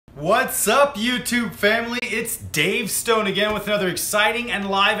What's up, YouTube family? It's Dave Stone again with another exciting and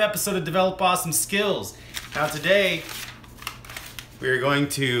live episode of Develop Awesome Skills. Now today, we are going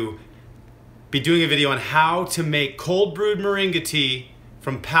to be doing a video on how to make cold brewed moringa tea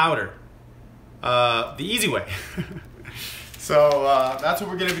from powder. The easy way. So that's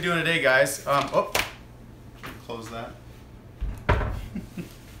what we're gonna be doing today, guys. Close that.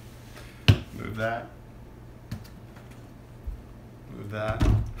 Move that. Move that.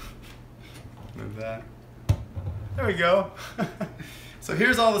 Move that. There we go. So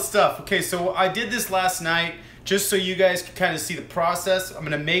here's all the stuff. Okay, so I did this last night just so you guys can kind of see the process. I'm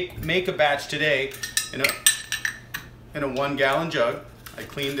gonna make a batch today in a 1 gallon jug. I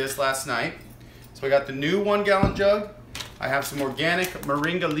cleaned this last night. So I got the new 1 gallon jug. I have some organic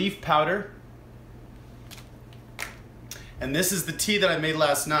moringa leaf powder. And this is the tea that I made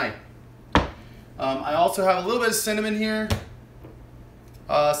last night. I also have a little bit of cinnamon here,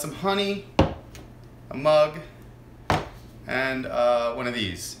 some honey, a mug, and one of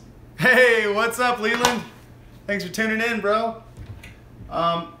these. Hey, what's up, Leland? Thanks for tuning in, bro.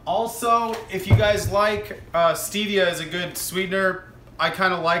 Also, if you guys like, stevia is a good sweetener. I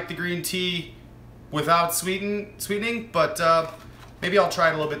kind of like the green tea without sweetening, but maybe I'll try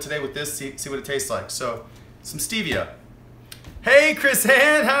it a little bit today with this, see what it tastes like. So, some stevia. Hey, Chris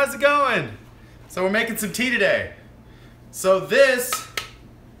Han, how's it going? So we're making some tea today. So this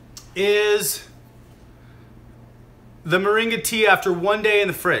is the moringa tea after 1 day in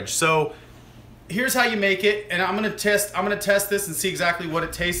the fridge. So here's how you make it, and I'm gonna test this and see exactly what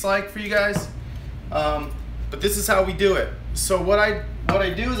it tastes like for you guys. But this is how we do it. So what I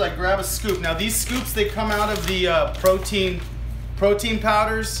do is I grab a scoop. Now these scoops, they come out of the protein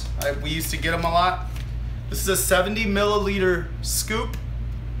powders. We used to get them a lot. This is a 70 milliliter scoop.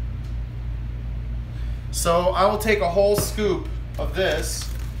 So I will take a whole scoop of this.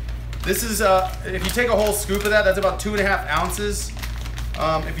 This is, if you take a whole scoop of that, that's about 2.5 ounces.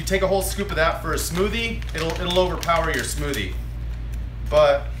 If you take a whole scoop of that for a smoothie, it'll overpower your smoothie.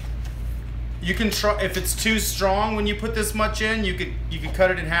 But you can try, if it's too strong when you put this much in, you could cut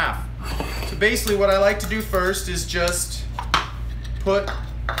it in half. So basically what I like to do first is just put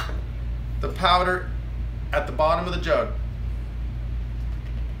the powder at the bottom of the jug.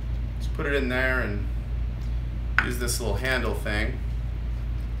 Just put it in there and use this little handle thing.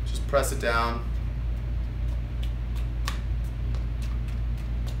 Just press it down.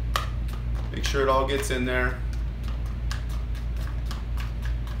 Make sure it all gets in there.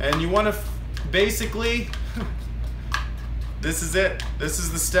 And you want to basically, this is it. This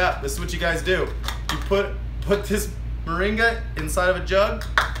is the step. This is what you guys do. You put this moringa inside of a jug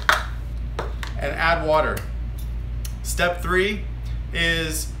and add water. Step 3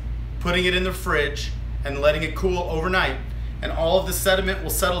 is putting it in the fridge and letting it cool overnight. And all of the sediment will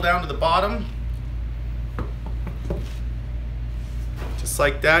settle down to the bottom. Just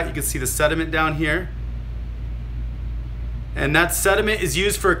like that. You can see the sediment down here. And that sediment is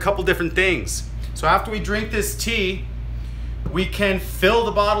used for a couple different things. So after we drink this tea, we can fill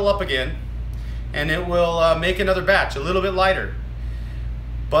the bottle up again and it will make another batch, a little bit lighter.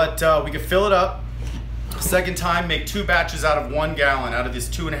 But we can fill it up. Second time, make 2 batches out of 1 gallon out of this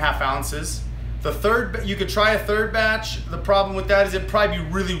 2.5 ounces. The third, you could try a third batch. The problem with that is it'd probably be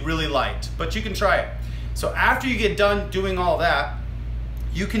really, really light, but you can try it. So after you get done doing all that,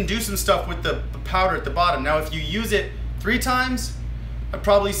 you can do some stuff with the powder at the bottom. Now, if you use it 3 times, I'd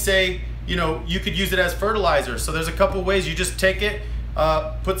probably say, you know, you could use it as fertilizer. So there's a couple ways. You just take it,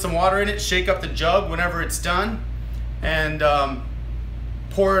 put some water in it, shake up the jug whenever it's done, and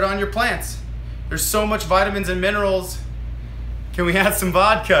pour it on your plants. There's so much vitamins and minerals. Can we add some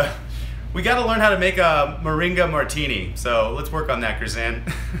vodka? We got to learn how to make a moringa martini. So let's work on that, Chrisanne.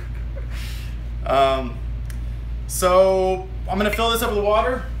 So I'm going to fill this up with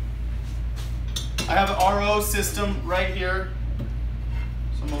water. I have an RO system right here.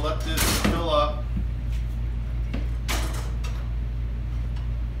 So I'm going to let this fill up.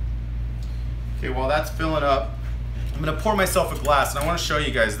 Okay, while that's filling up, I'm going to pour myself a glass, and I want to show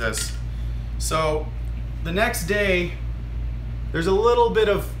you guys this. So the next day, there's a little bit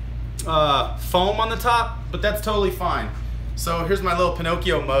of foam on the top, but that's totally fine. So here's my little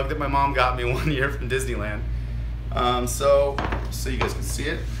Pinocchio mug that my mom got me one year from Disneyland. So you guys can see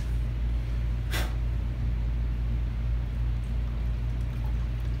it.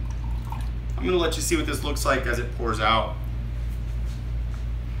 I'm gonna let you see what this looks like as it pours out.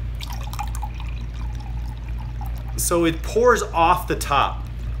 So it pours off the top.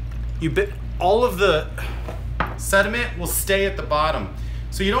 All of the sediment will stay at the bottom.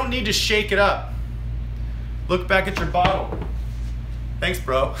 So you don't need to shake it up. Look back at your bottle. Thanks,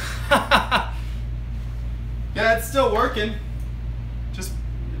 bro. Yeah, it's still working. Just,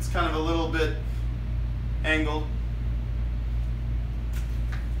 it's kind of a little bit angled.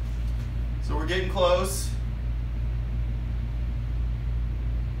 So we're getting close.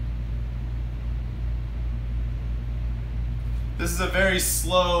 This is a very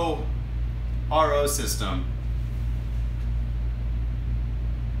slow RO system.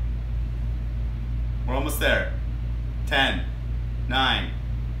 We're almost there. 10, 9,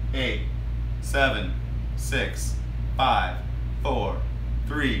 8, 7, 6, 5, 4,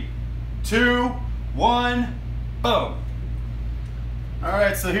 3, 2, 1, boom. All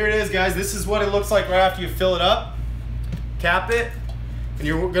right, so here it is, guys. This is what it looks like right after you fill it up. Cap it, and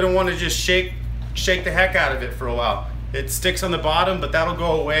you're gonna wanna just shake the heck out of it for a while. It sticks on the bottom, but that'll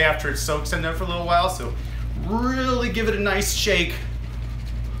go away after it soaks in there for a little while, so really give it a nice shake.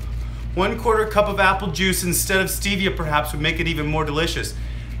 1/4 cup of apple juice instead of stevia perhaps would make it even more delicious.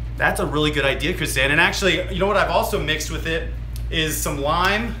 That's a really good idea, Chrisanne. And actually, you know what I've also mixed with it is some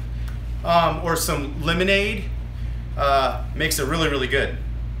lime or some lemonade. Makes it really, really good.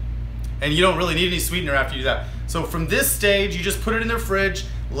 And you don't really need any sweetener after you do that. So from this stage, you just put it in the fridge,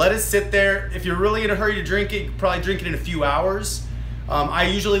 let it sit there. If you're really in a hurry to drink it, you can probably drink it in a few hours. I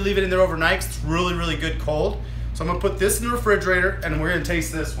usually leave it in there overnight because it's really, really good cold. So I'm gonna put this in the refrigerator and we're gonna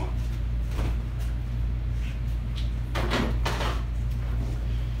taste this one.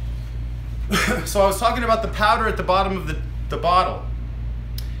 So I was talking about the powder at the bottom of the bottle.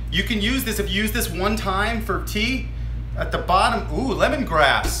 You can use this, if you use this one time for tea, at the bottom, ooh,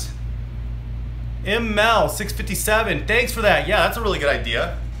 lemongrass. ML 657, thanks for that. Yeah, that's a really good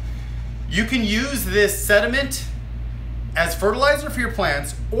idea. You can use this sediment as fertilizer for your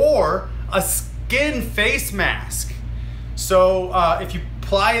plants or a skin face mask. So if you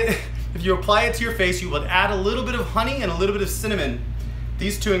apply it to your face, you will add a little bit of honey and a little bit of cinnamon,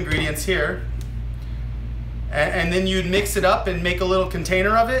 these two ingredients here, and then you'd mix it up and make a little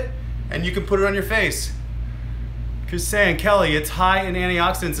container of it, and you can put it on your face. Just saying, Kelly, it's high in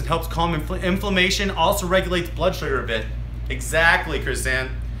antioxidants and helps calm inflammation, also regulates blood sugar a bit. Exactly, Chrisanne.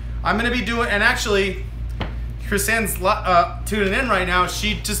 I'm gonna be doing, and actually, Chrisanne's tuning in right now.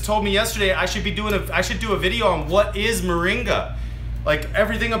 She just told me yesterday I should do a video on what is moringa, like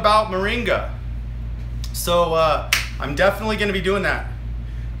everything about moringa. So I'm definitely gonna be doing that.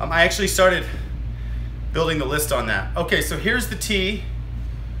 I actually started building the list on that. Okay, so here's the tea.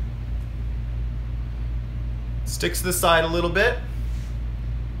 Sticks to the side a little bit.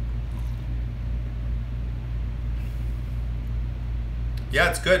 Yeah,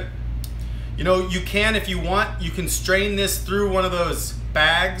 it's good. You know, you can, if you want, you can strain this through one of those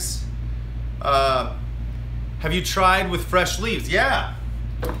bags. Have you tried with fresh leaves? Yeah.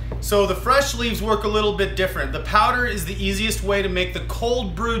 So the fresh leaves work a little bit different. The powder is the easiest way to make the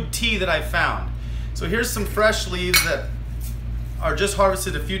cold brewed tea that I found. So here's some fresh leaves that are just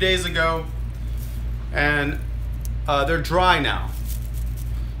harvested a few days ago, and they're dry now.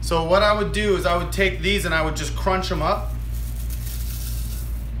 So what I would do is I would take these and I would just crunch them up.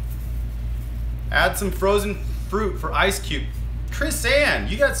 Add some frozen fruit for ice cube. Chrisanne,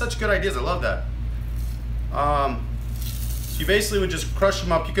 you got such good ideas, I love that. So you basically would just crush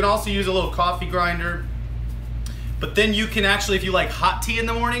them up. You can also use a little coffee grinder, but then you can actually, if you like hot tea in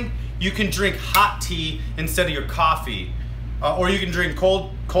the morning, you can drink hot tea instead of your coffee. Or you can drink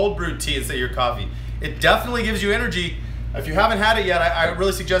cold brewed tea instead of your coffee. It definitely gives you energy. If you haven't had it yet, I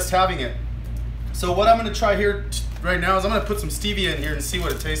really suggest having it. So what I'm gonna try here right now is I'm gonna put some stevia in here and see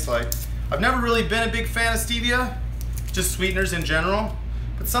what it tastes like. I've never really been a big fan of stevia, just sweeteners in general,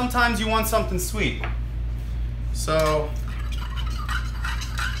 but sometimes you want something sweet. So,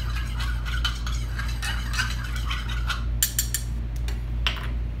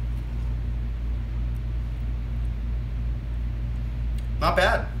 not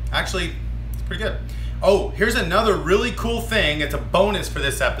bad. Actually, it's pretty good. Oh, here's another really cool thing. It's a bonus for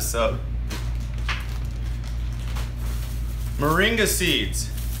this episode. Moringa seeds.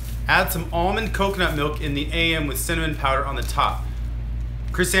 Add some almond coconut milk in the AM with cinnamon powder on the top.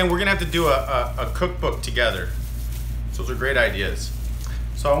 Chrisanne, we're gonna have to do a cookbook together. Those are great ideas.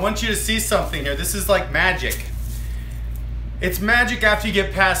 So I want you to see something here. This is like magic. It's magic after you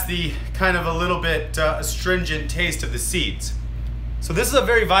get past the kind of a little bit astringent taste of the seeds. So this is a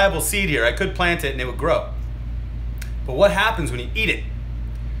very viable seed here. I could plant it and it would grow. But what happens when you eat it?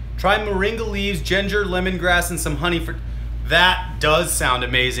 Try moringa leaves, ginger, lemongrass, and some honey for... That does sound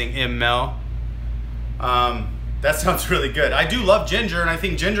amazing, Mel. That sounds really good. I do love ginger, and I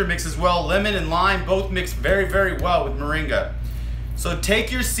think ginger mixes well. Lemon and lime both mix very, very well with moringa. So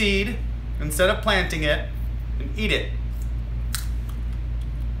take your seed, instead of planting it, and eat it.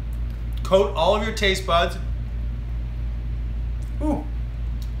 coat all of your taste buds. Ooh.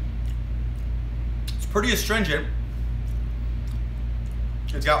 It's pretty astringent.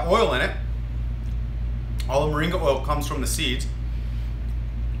 It's got oil in it. All the moringa oil comes from the seeds.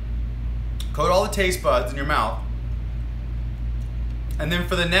 Coat all the taste buds in your mouth. And then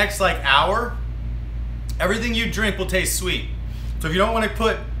for the next like hour, everything you drink will taste sweet. So if you don't want to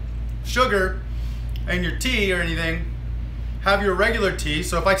put sugar in your tea or anything, have your regular tea.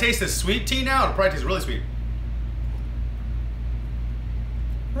 So if I taste a sweet tea now, it'll probably taste really sweet.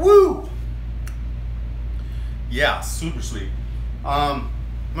 Woo! Yeah, super sweet. I'm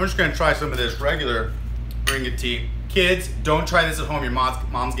just gonna try some of this regular moringa tea. Kids, don't try this at home. Your mom's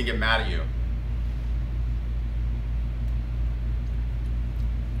gonna get mad at you.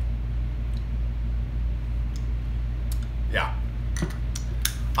 Yeah.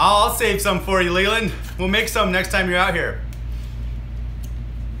 I'll save some for you, Leland. We'll make some next time you're out here.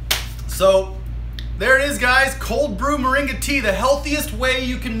 So, there it is, guys. Cold brew moringa tea, the healthiest way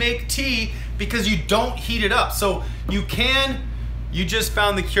you can make tea because you don't heat it up. So you just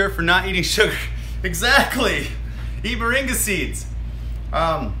found the cure for not eating sugar. Exactly. Eat moringa seeds.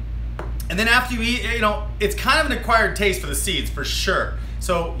 And then after you eat, it's kind of an acquired taste for the seeds, for sure.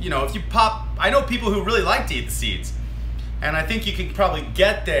 So, if you pop, I know people who really like to eat the seeds. And I think you can probably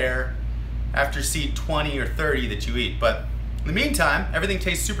get there after seed 20 or 30 that you eat. But in the meantime, everything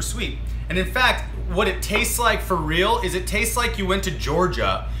tastes super sweet. And in fact, what it tastes like for real is it tastes like you went to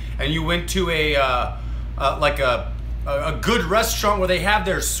Georgia and you went to a good restaurant where they have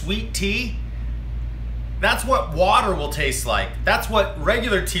their sweet tea. That's what water will taste like. That's what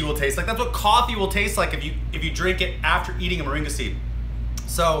regular tea will taste like. That's what coffee will taste like if you drink it after eating a moringa seed.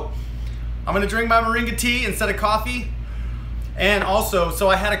 So I'm gonna drink my moringa tea instead of coffee. And also, so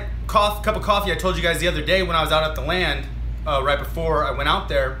I had a cup of coffee I told you guys the other day when I was out at the land right before I went out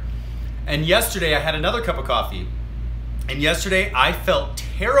there. And yesterday I had another cup of coffee. And yesterday I felt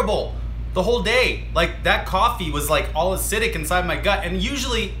terrible the whole day. Like that coffee was like all acidic inside my gut. And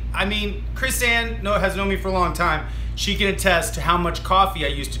usually, Chris Ann has known me for a long time. She can attest to how much coffee I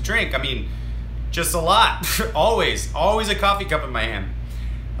used to drink. Just a lot. always a coffee cup in my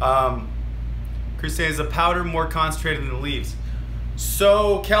hand. Chris Ann is a powder more concentrated than the leaves.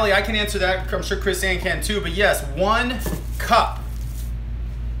 So Kelly, I can answer that. I'm sure Chris Ann can too, but yes, 1 cup.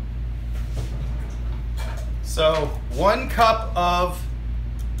 So 1 cup of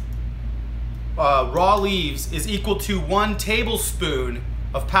raw leaves is equal to 1 tablespoon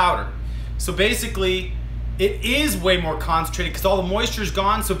of powder. So basically, it is way more concentrated because all the moisture is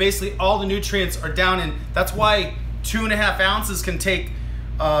gone. So basically, all the nutrients are down, and that's why 2.5 ounces can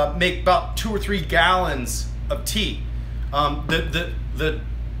make about 2 or 3 gallons of tea. The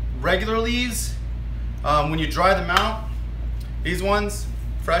regular leaves, when you dry them out, these ones,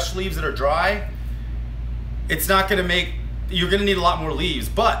 fresh leaves that are dry, it's not gonna you're gonna need a lot more leaves.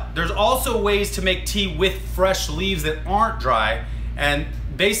 But there's also ways to make tea with fresh leaves that aren't dry, and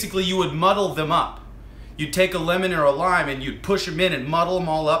basically you would muddle them up. You'd take a lemon or a lime and you'd push them in and muddle them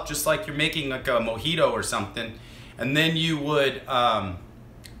all up just like you're making like a mojito or something. And then you would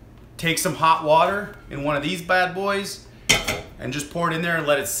take some hot water in one of these bad boys and just pour it in there and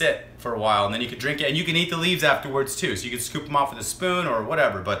let it sit for a while, and then you could drink it, and you can eat the leaves afterwards too. So you can scoop them off with a spoon or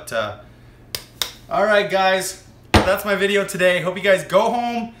whatever. But all right, guys, that's my video today. Hope you guys go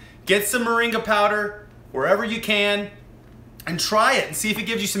home, get some moringa powder wherever you can, and try it and see if it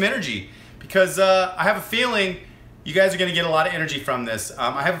gives you some energy. Because I have a feeling you guys are gonna get a lot of energy from this.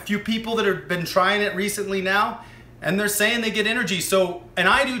 I have a few people that have been trying it recently now, and they're saying they get energy. So, and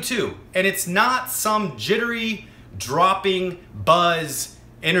I do too. And it's not some jittery, dropping buzz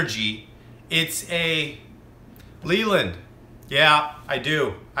energy. It's a Leland. Yeah, I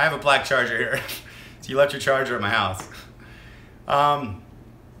do. I have a black charger here. It's the electric charger at my house.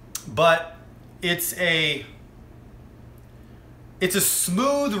 But it's a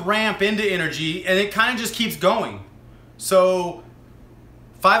smooth ramp into energy, and it kind of just keeps going. So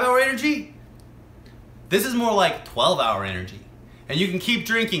 5-hour energy, this is more like 12-hour energy, and you can keep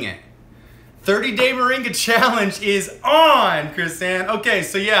drinking it. 30-day Moringa challenge is on, Chris Ann. Okay,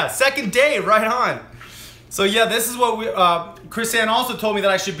 so yeah, 2nd day, right on. So yeah, this is what Chris Ann also told me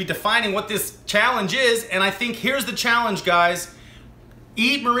that I should be defining what this challenge is, and I think here's the challenge, guys.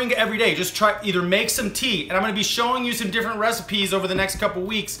 Eat moringa every day. Just try, either make some tea, and I'm gonna be showing you some different recipes over the next couple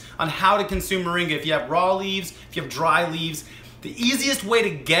weeks on how to consume moringa. If you have raw leaves, if you have dry leaves. The easiest way to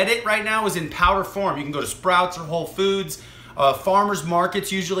get it right now is in powder form. You can go to Sprouts or Whole Foods. Farmers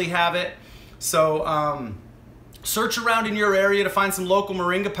markets usually have it. So search around in your area to find some local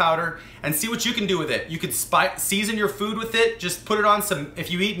moringa powder and see what you can do with it. You could season your food with it. Just put it on some,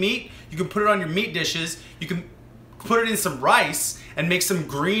 if you eat meat, you can put it on your meat dishes. You can put it in some rice and make some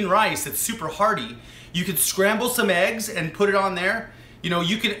green rice that's super hearty. You could scramble some eggs and put it on there. You know,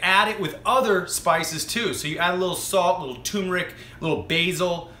 you can add it with other spices too. So you add a little salt, a little turmeric, a little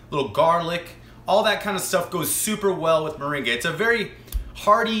basil, a little garlic. All that kind of stuff goes super well with moringa. It's a very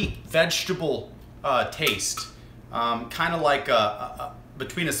hearty vegetable taste. Kind of like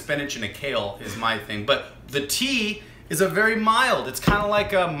between a spinach and a kale is my thing. But the tea is a very mild. It's kind of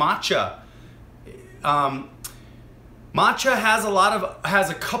like a matcha. Matcha has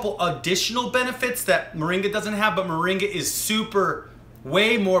a couple additional benefits that moringa doesn't have, but moringa is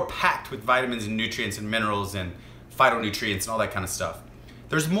way more packed with vitamins and nutrients and minerals and phytonutrients and all that kind of stuff.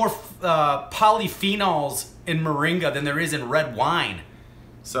 There's more polyphenols in moringa than there is in red wine.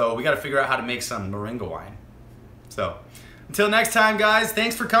 So we got to figure out how to make some moringa wine. So until next time, guys,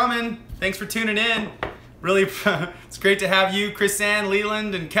 thanks for coming. Thanks for tuning in. Really, it's great to have you, Chris Ann,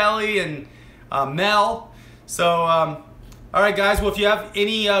 Leland, and Kelly, and Mel. So, all right, guys, well, if you have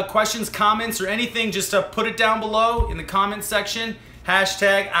any questions, comments, or anything, just put it down below in the comment section.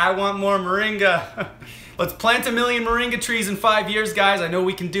 Hashtag I want more moringa. Let's plant 1 million moringa trees in 5 years, guys. I know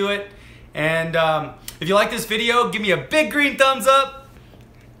we can do it. And if you like this video, give me a big green thumbs up.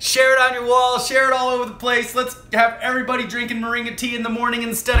 Share it on your wall. Share it all over the place. Let's have everybody drinking moringa tea in the morning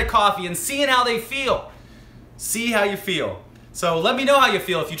instead of coffee and seeing how they feel. See how you feel. So let me know how you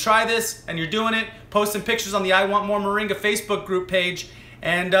feel. If you try this and you're doing it, post some pictures on the I Want More Moringa Facebook group page.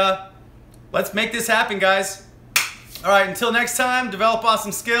 And let's make this happen, guys. All right, until next time, develop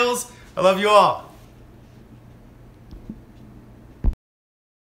awesome skills. I love you all.